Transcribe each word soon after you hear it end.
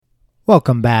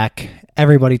Welcome back,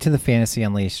 everybody, to the Fantasy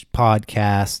Unleashed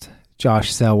podcast.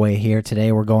 Josh Selway here.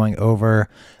 Today we're going over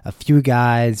a few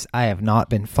guys I have not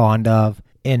been fond of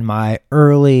in my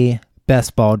early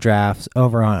best ball drafts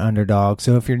over on Underdog.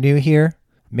 So if you're new here,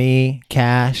 me,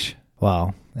 Cash,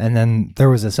 and then there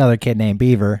was this other kid named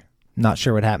Beaver. Not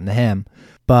sure what happened to him,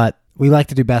 but we like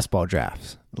to do best ball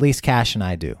drafts. At least Cash and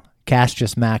I do. Cash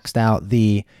just maxed out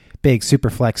the big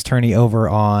Superflex tourney over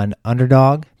on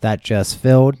Underdog that just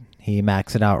filled. He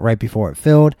maxed it out right before it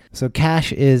filled. So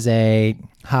Cash is a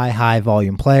high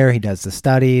volume player. He does the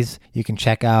studies. You can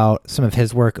check out some of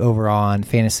his work over on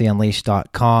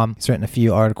fantasyunleashed.com. He's written a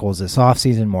few articles this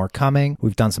offseason, more coming.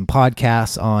 We've done some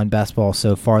podcasts on best ball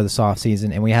so far this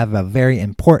offseason, and we have a very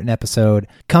important episode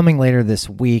coming later this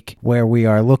week where we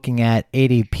are looking at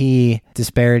ADP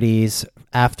disparities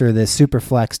after the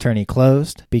Superflex tourney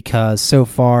closed, because so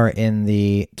far in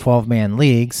the 12-man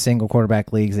leagues, single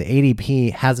quarterback leagues, the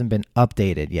ADP hasn't been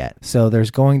updated yet. So there's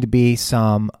going to be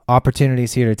some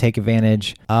opportunities here to take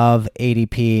advantage of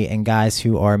ADP and guys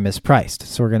who are mispriced.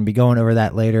 So we're going to be going over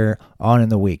that later on in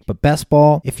the week. But best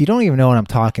ball, if you don't even know what I'm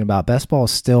talking about, best ball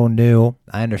is still new.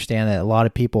 I understand that a lot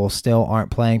of people still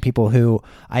aren't playing, people who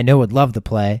I know would love to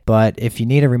play. But if you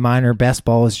need a reminder, best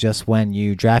ball is just when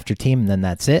you draft your team and then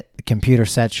that's it. The computer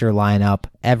sets your lineup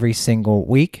every single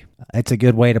week. It's a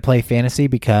good way to play fantasy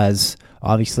because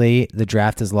obviously the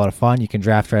draft is a lot of fun. You can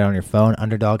draft right on your phone.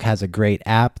 Underdog has a great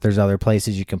app. There's other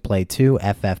places you can play too.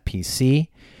 FFPC.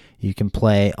 You can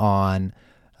play on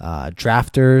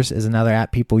Drafters is another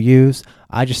app people use.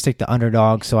 I just stick to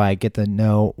Underdog so I get to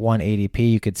know one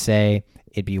ADP. You could say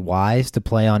it'd be wise to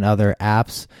play on other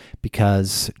apps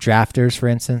because Drafters, for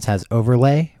instance, has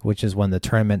overlay, which is when the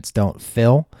tournaments don't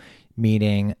fill,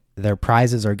 meaning their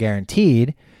prizes are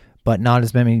guaranteed, but not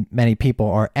as many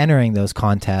people are entering those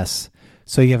contests,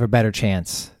 so you have a better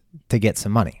chance to get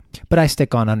some money. But I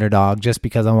stick on Underdog just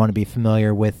because I want to be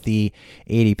familiar with the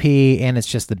ADP, and it's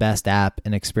just the best app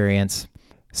and experience.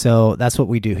 So that's what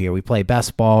we do here. We play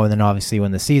best ball, and then obviously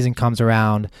when the season comes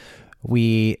around,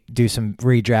 we do some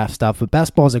redraft stuff. But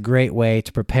best ball is a great way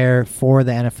to prepare for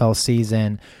the NFL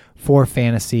season, for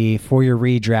fantasy, for your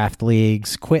redraft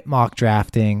leagues. Quit mock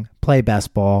drafting, play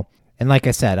best ball. And like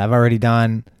I said, I've already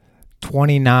done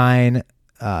 29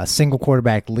 single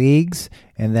quarterback leagues.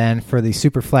 And then for the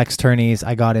Superflex tourneys,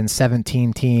 I got in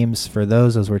 17 teams. For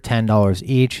those were $10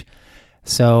 each.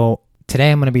 So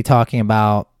today I'm going to be talking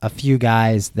about a few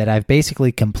guys that I've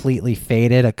basically completely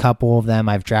faded. A couple of them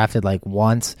I've drafted like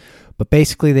once, but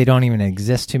basically they don't even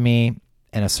exist to me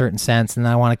in a certain sense. And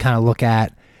then I want to kind of look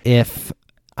at if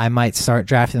I might start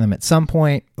drafting them at some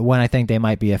point, when I think they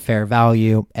might be a fair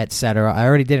value, etc. I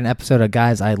already did an episode of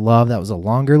guys I love. That was a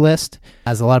longer list.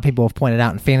 As a lot of people have pointed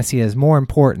out in fantasy, it is more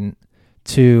important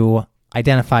to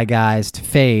identify guys to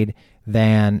fade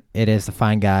than it is to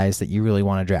find guys that you really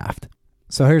want to draft.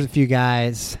 So here's a few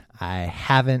guys I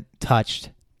haven't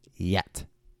touched yet.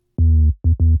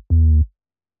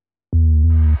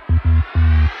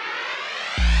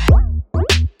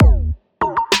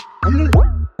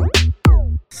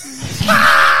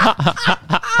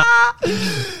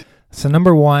 So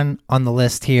number one on the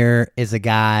list here is a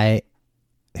guy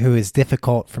who is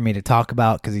difficult for me to talk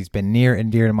about because he's been near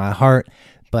and dear to my heart,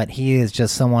 but he is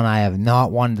just someone I have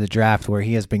not wanted to draft where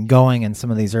he has been going in some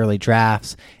of these early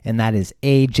drafts, and that is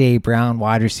A.J. Brown,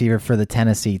 wide receiver for the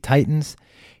Tennessee Titans.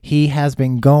 He has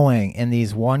been going in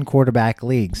these one quarterback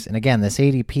leagues, and again, this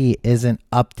ADP isn't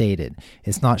updated.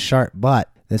 It's not sharp, but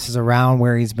this is around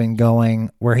where he's been going,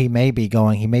 where he may be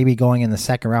going. He may be going in the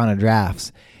second round of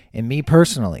drafts. And me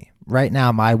personally, right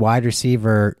now, my wide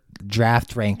receiver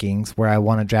draft rankings, where I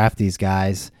want to draft these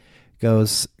guys,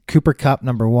 goes Cooper Kupp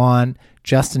number 1,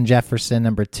 Justin Jefferson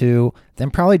number 2,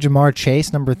 then probably Jamar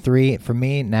Chase number 3. For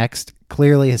me, next,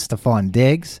 clearly is Stephon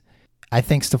Diggs. I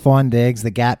think Stephon Diggs, the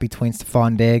gap between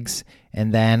Stephon Diggs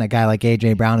and then a guy like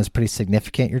A.J. Brown is pretty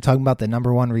significant. You're talking about the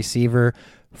number 1 receiver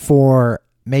for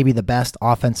maybe the best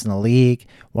offense in the league,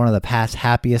 one of the past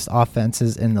happiest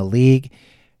offenses in the league,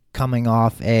 coming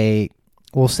off a,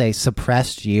 we'll say,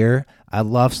 suppressed year. I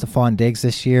love Stephon Diggs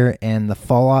this year, and the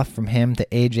fall off from him to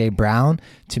A.J. Brown,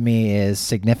 to me, is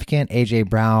significant. A.J.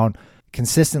 Brown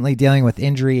consistently dealing with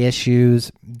injury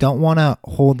issues. Don't want to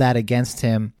hold that against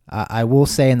him. I will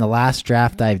say in the last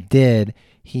draft I did,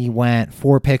 he went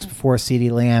 4 picks before CeeDee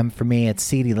Lamb. For me, it's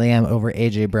CeeDee Lamb over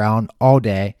A.J. Brown all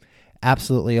day.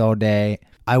 Absolutely all day.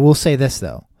 I will say this,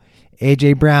 though.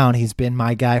 A.J. Brown, he's been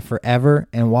my guy forever,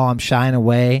 and while I'm shying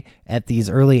away at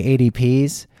these early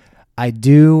ADPs, I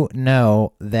do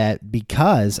know that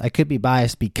because, I could be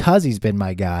biased because he's been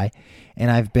my guy, and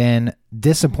I've been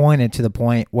disappointed to the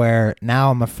point where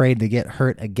now I'm afraid to get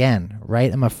hurt again,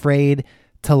 right? I'm afraid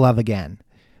to love again.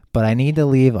 But I need to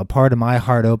leave a part of my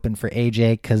heart open for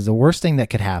AJ, because the worst thing that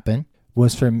could happen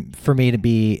was for me to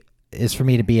be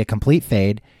a complete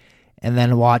fade and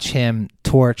then watch him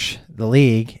torch the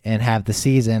league and have the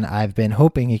season I've been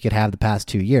hoping he could have the past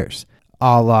 2 years.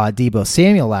 A la Deebo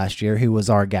Samuel last year, who was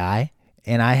our guy,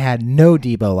 and I had no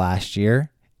Deebo last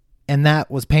year, and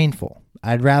that was painful.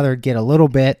 I'd rather get a little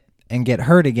bit and get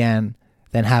hurt again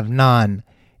than have none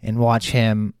and watch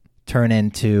him turn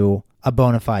into a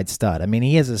bona fide stud. I mean,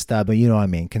 he is a stud, but you know what I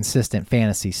mean, consistent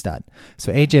fantasy stud.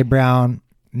 So AJ Brown,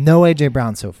 no AJ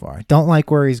Brown so far. Don't like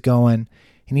where he's going.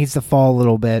 He needs to fall a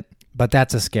little bit, but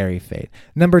that's a scary fade.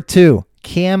 Number 2,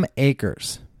 Cam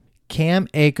Akers. Cam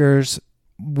Akers,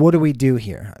 what do we do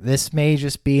here? This may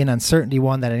just be an uncertainty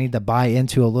one that I need to buy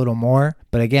into a little more.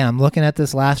 But again, I'm looking at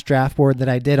this last draft board that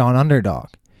I did on Underdog.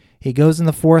 He goes in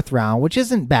the 4th round, which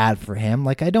isn't bad for him.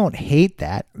 Like, I don't hate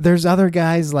that. There's other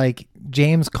guys like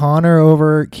James Conner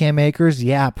over Cam Akers.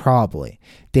 Yeah, probably.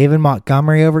 David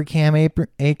Montgomery over Cam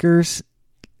Akers.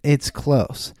 It's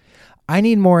close. I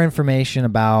need more information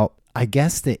about, I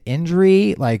guess, the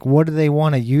injury. Like, what do they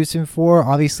want to use him for?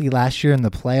 Obviously, last year in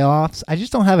the playoffs, I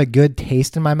just don't have a good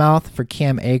taste in my mouth for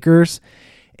Cam Akers.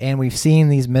 And we've seen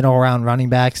these middle round running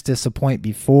backs disappoint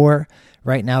before.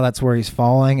 Right now, that's where he's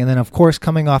falling. And then, of course,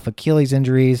 coming off Achilles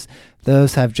injuries,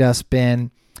 those have just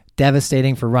been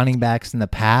devastating for running backs in the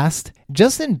past.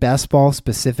 Just in best ball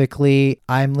specifically,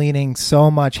 I'm leaning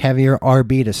so much heavier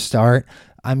RB to start.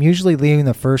 I'm usually leaving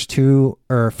the first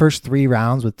 3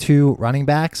 rounds with 2 running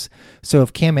backs. So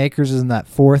if Cam Akers is in that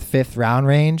 4th, 5th round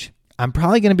range, I'm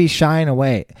probably going to be shying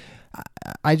away.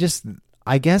 I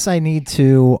guess I need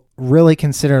to really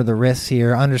consider the risks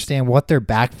here, understand what their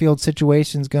backfield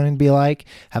situation is going to be like,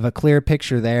 have a clear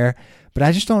picture there. But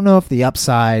I just don't know if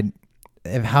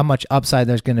how much upside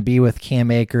there's going to be with Cam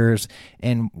Akers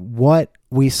and what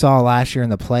we saw last year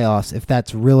in the playoffs, if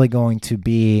that's really going to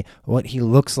be what he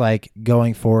looks like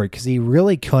going forward, because he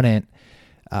really couldn't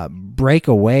break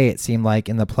away, it seemed like,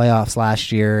 in the playoffs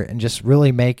last year and just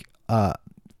really make a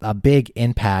big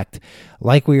impact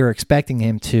like we were expecting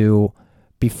him to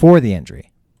before the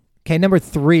injury. Okay, number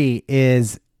 3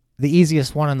 is the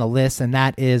easiest one on the list, and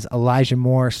that is Elijah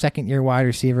Moore, 2nd-year wide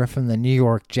receiver from the New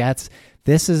York Jets.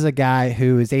 This is a guy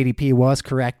who his ADP was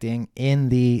correcting in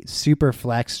the super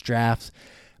flex drafts,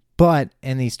 but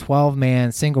in these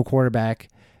 12-man single quarterback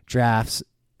drafts,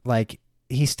 like,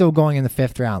 he's still going in the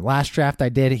 5th round. Last draft I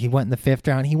did, he went in the 5th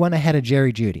round. He went ahead of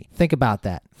Jerry Jeudy. Think about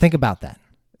that.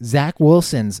 Zach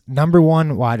Wilson's number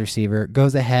 1 wide receiver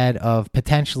goes ahead of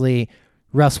potentially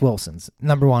Russ Wilson's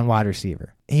number 1 wide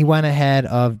receiver. He went ahead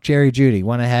of Jerry Jeudy,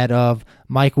 went ahead of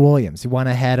Mike Williams. He went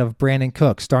ahead of Brandon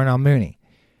Cooks, Darnell Mooney.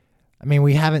 I mean,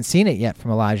 we haven't seen it yet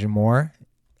from Elijah Moore.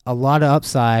 A lot of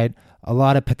upside, a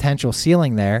lot of potential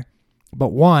ceiling there. But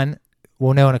one,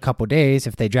 we'll know in a couple days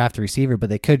if they draft a receiver, but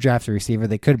they could draft a receiver.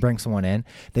 They could bring someone in.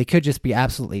 They could just be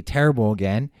absolutely terrible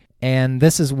again. And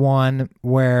this is one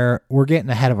where we're getting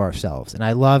ahead of ourselves. And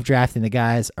I love drafting the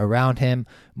guys around him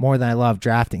more than I love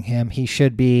drafting him. He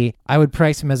should be, I would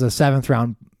price him as a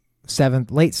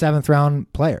late seventh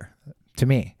round player to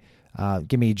me.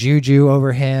 Give me Juju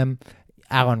over him,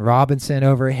 Allen Robinson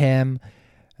over him.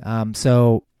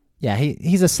 So yeah,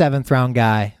 he's a 7th round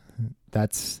guy.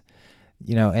 That's,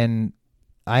 and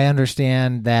I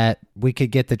understand that we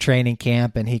could get the training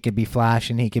camp and he could be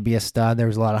flashing, he could be a stud. There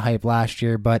was a lot of hype last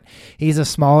year, but he's a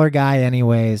smaller guy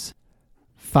anyways,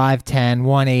 5'10",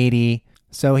 180.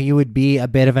 So he would be a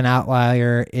bit of an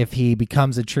outlier if he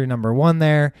becomes a true number 1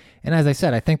 there. And as I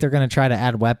said, I think they're going to try to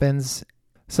add weapons.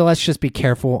 So let's just be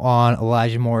careful on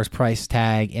Elijah Moore's price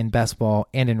tag in best ball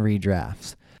and in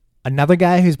redrafts. Another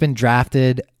guy who's been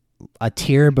drafted a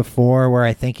tier before where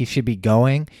I think he should be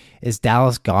going is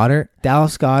Dallas Goedert.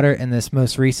 Dallas Goedert in this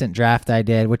most recent draft I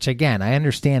did, which again, I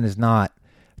understand is not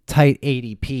tight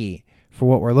ADP for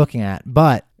what we're looking at,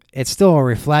 but it's still a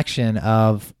reflection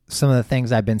of some of the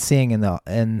things I've been seeing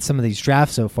in some of these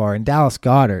drafts so far. And Dallas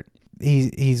Goedert,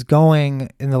 he's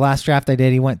going, in the last draft I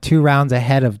did, he went 2 rounds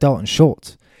ahead of Dalton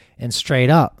Schultz. And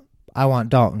straight up, I want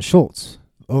Dalton Schultz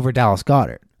over Dallas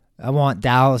Goedert. I want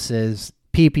Dallas's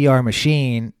PPR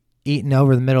machine eating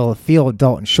over the middle of the field,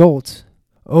 Dalton Schultz,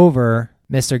 over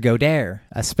Mr. Goedert,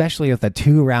 especially with a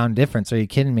 2-round difference. Are you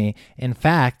kidding me? In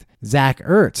fact, Zach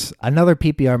Ertz, another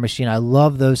PPR machine. I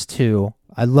love those two.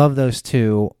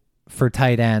 For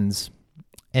tight ends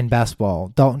in best ball.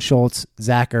 Dalton Schultz,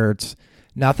 Zach Ertz,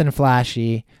 nothing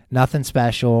flashy, nothing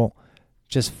special,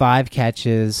 just 5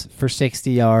 catches for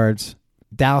 60 yards.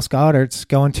 Dallas Goedert's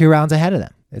going 2 rounds ahead of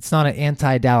them. It's not an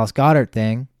anti-Dallas Goedert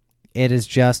thing. It is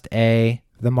just the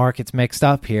market's mixed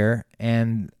up here.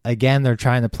 And again, they're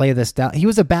trying to play this down. He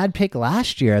was a bad pick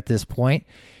last year at this point.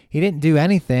 He didn't do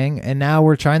anything, and now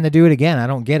we're trying to do it again. I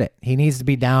don't get it. He needs to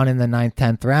be down in the 9th,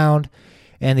 10th round,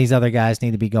 and these other guys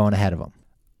need to be going ahead of him.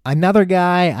 Another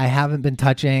guy I haven't been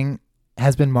touching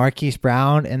has been Marquise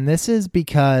Brown, and this is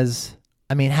because,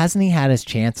 hasn't he had his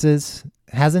chances?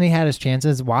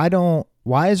 Why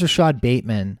is Rashad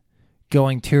Bateman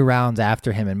going 2 rounds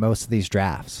after him in most of these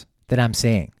drafts that I'm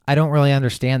seeing? I don't really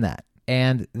understand that.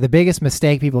 And the biggest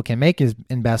mistake people can make is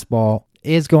in best ball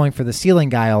is going for the ceiling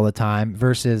guy all the time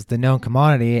versus the known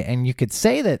commodity. And you could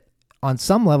say that on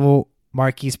some level,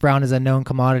 Marquise Brown is a known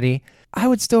commodity. I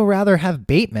would still rather have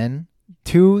Bateman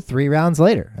 2-3 rounds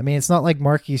later. It's not like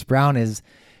Marquise Brown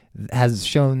has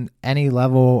shown any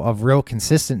level of real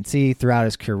consistency throughout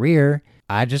his career.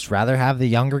 I'd just rather have the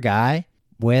younger guy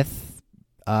with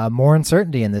more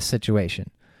uncertainty in this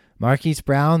situation. Marquise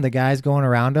Brown, the guys going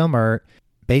around him are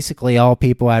basically all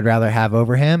people I'd rather have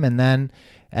over him. And then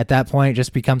at that point, it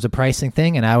just becomes a pricing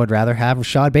thing, and I would rather have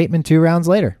Rashad Bateman 2 rounds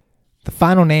later. The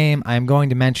final name I'm going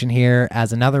to mention here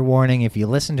as another warning, if you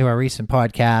listen to our recent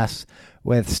podcast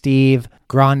with Steve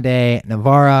Grande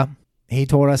Navarra, he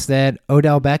told us that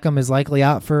Odell Beckham is likely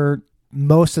out for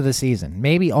most of the season,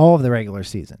 maybe all of the regular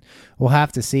season. We'll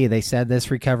have to see. They said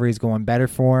this recovery is going better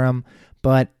for him,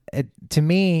 but to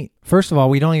me, first of all,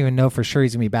 we don't even know for sure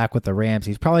he's going to be back with the Rams.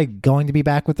 He's probably going to be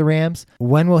back with the Rams.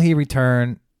 When will he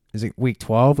return? Is it week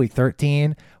 12, week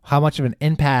 13? How much of an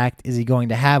impact is he going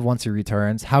to have once he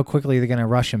returns? How quickly are they going to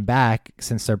rush him back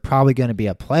since they're probably going to be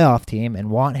a playoff team and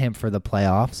want him for the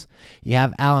playoffs? You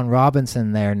have Allen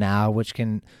Robinson there now, which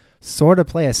can sort of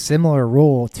play a similar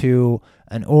role to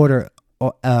an Odell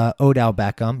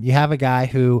Beckham. You have a guy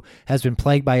who has been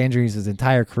plagued by injuries his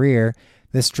entire career.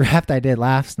 This draft I did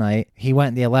last night, he went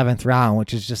in the 11th round,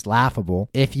 which is just laughable.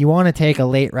 If you want to take a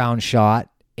late round shot,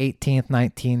 18th,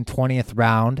 19th, 20th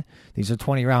round. These are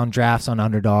 20-round drafts on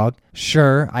Underdog.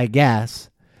 Sure, I guess.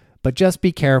 But just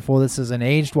be careful. This is an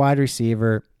aged wide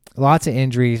receiver. Lots of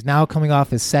injuries. Now coming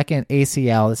off his second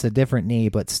ACL. It's a different knee,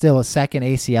 but still a second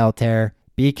ACL tear.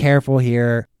 Be careful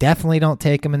here. Definitely don't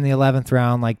take him in the 11th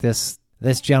round like this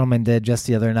gentleman did just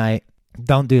the other night.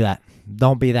 Don't do that.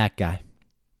 Don't be that guy.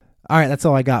 All right, that's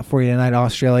all I got for you tonight,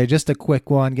 Australia. Just a quick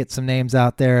one, get some names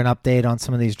out there, an update on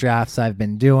some of these drafts I've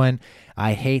been doing.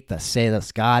 I hate to say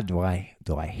this, God, do I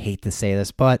hate to say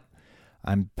this, but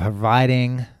I'm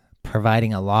providing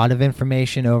a lot of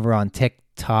information over on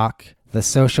TikTok, the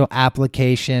social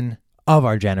application of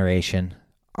our generation.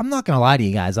 I'm not going to lie to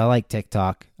you guys, I like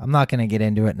TikTok. I'm not going to get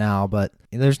into it now, but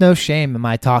there's no shame in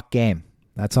my talk game.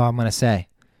 That's all I'm going to say.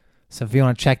 So if you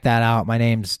want to check that out, my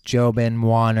name's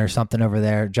Jobin1 or something over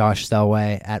there, Josh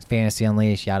Selway at Fantasy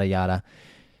Unleashed, yada, yada.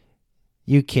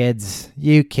 You kids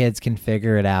can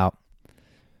figure it out.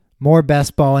 More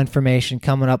best ball information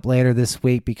coming up later this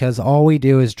week because all we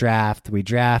do is draft. We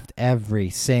draft every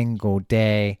single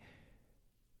day.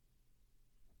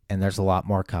 And there's a lot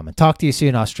more coming. Talk to you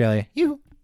soon, Australia. Yoo-hoo!